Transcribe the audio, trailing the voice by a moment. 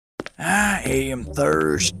I am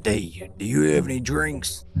thirsty. Do you have any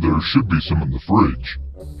drinks? There should be some in the fridge.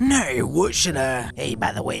 No, what should I? Hey,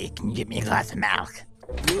 by the way, can you get me a glass of milk?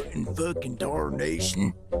 What in fucking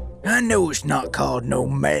tarnation? I know it's not called no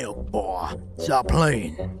milk, boy. Stop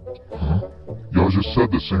playing. Huh? Y'all just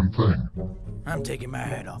said the same thing. I'm taking my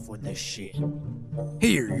hat off with this shit.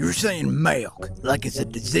 Here, you're saying milk, like it's a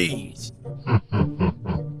disease.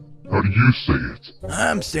 How do you say it?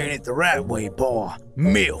 I'm saying it the right way, boy.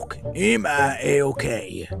 Milk.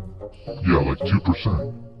 M-I-L-K. Yeah, like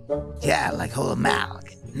 2%. Yeah, like whole milk.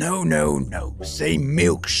 No. Say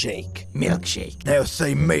milkshake. Milkshake. Now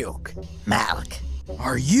say milk. Malk.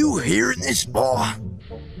 Are you hearing this, boy?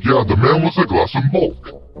 Yeah, the man was a glass of milk.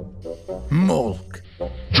 Malk.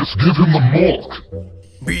 Just give him the milk.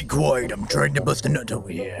 Be quiet, I'm trying to bust a nut over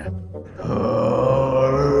here.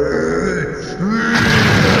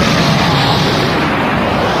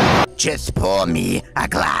 Just pour me a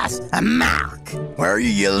glass of milk. Why are you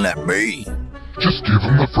yelling at me? Just give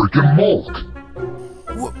him the freaking milk.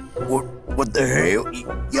 What the hell?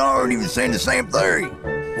 Y'all aren't even saying the same thing.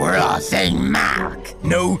 We're all saying milk.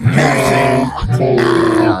 No, you're saying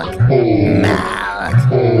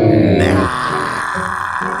Milk.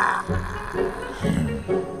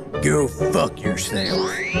 go fuck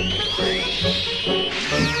yourself.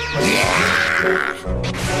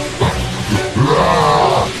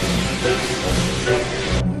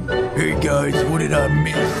 Hey guys, what did I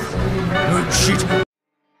miss? Oh shit.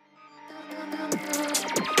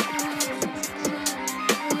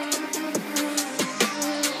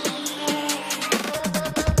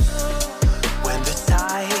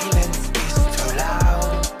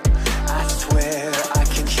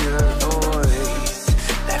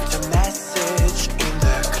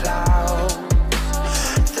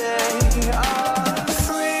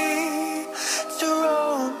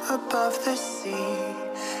 Above the sea,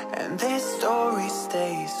 and this story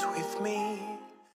stays with me.